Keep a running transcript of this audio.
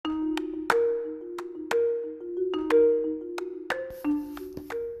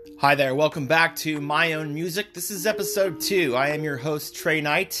Hi there, welcome back to My Own Music. This is episode 2. I am your host, Trey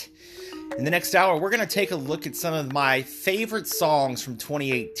Knight. In the next hour, we're going to take a look at some of my favorite songs from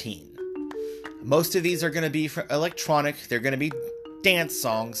 2018. Most of these are going to be electronic. They're going to be dance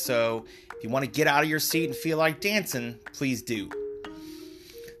songs, so if you want to get out of your seat and feel like dancing, please do.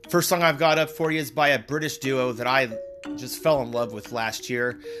 First song I've got up for you is by a British duo that I just fell in love with last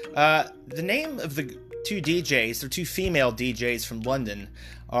year. The name of the two DJs, they're two female DJs from London,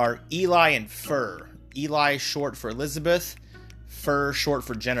 are Eli and Fur. Eli short for Elizabeth, Fur short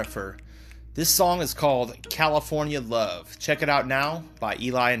for Jennifer. This song is called California Love. Check it out now by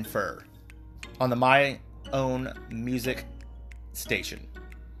Eli and Fur on the My Own Music station.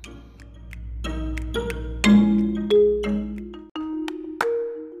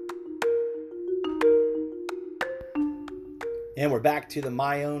 And we're back to the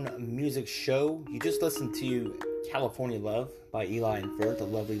My Own Music show. You just listened to California Love by Eli and Fur, the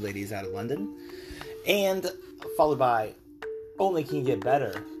lovely ladies out of London. And followed by Only Can Get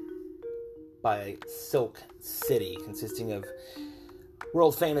Better by Silk City, consisting of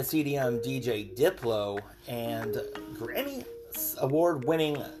world-famous EDM DJ Diplo and Grammy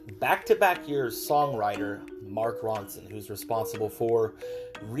Award-winning back-to-back years songwriter Mark Ronson, who's responsible for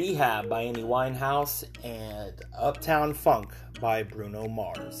Rehab by Amy Winehouse and Uptown Funk by Bruno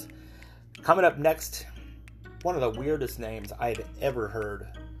Mars. Coming up next, one of the weirdest names I've ever heard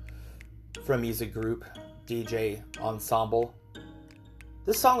from a music group, DJ Ensemble.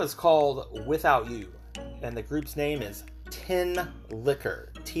 This song is called Without You, and the group's name is Tin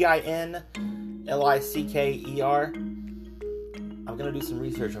Liquor. Tinlicker. I'm going to do some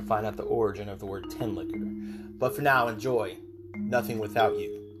research and find out the origin of the word tin liquor. But for now, enjoy Nothing Without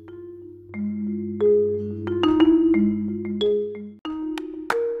You.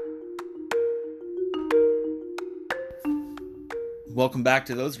 Welcome back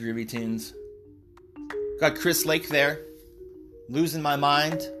to those groovy tunes. Got Chris Lake there, Losing My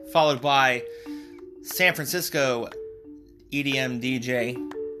Mind, followed by San Francisco EDM DJ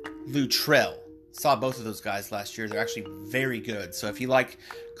Lutrell. Saw both of those guys last year. They're actually very good. So if you like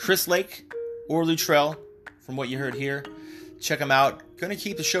Chris Lake or Lutrell, from what you heard here, check them out. Gonna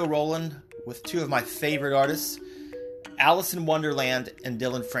keep the show rolling with two of my favorite artists, Alice in Wonderland and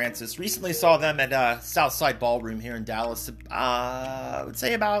Dillon Francis. Recently saw them at Southside Ballroom here in Dallas. I would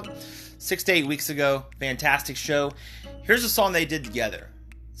say about 6 to 8 weeks ago. Fantastic show. Here's a song they did together.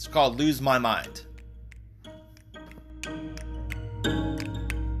 It's called Lose My Mind.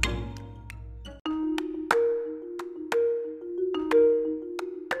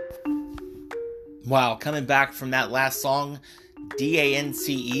 Wow, coming back from that last song, Dance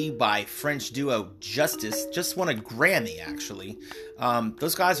by French duo Justice. Just won a Grammy, actually.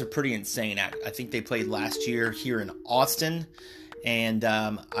 Those guys are pretty insane. I think they played last year here in Austin. And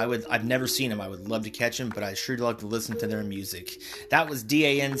I've never seen them. I would love to catch them, but I sure love to listen to their music. That was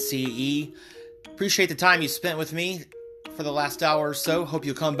Dance. Appreciate the time you spent with me for the last hour or so. Hope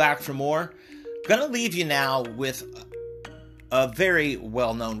you'll come back for more. Gonna leave you now with a very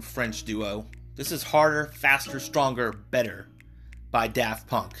well-known French duo. This is Harder, Faster, Stronger, Better by Daft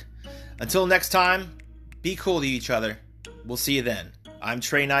Punk. Until next time, be cool to each other. We'll see you then. I'm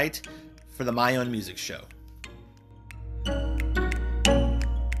Trey Knight for the My Own Music show.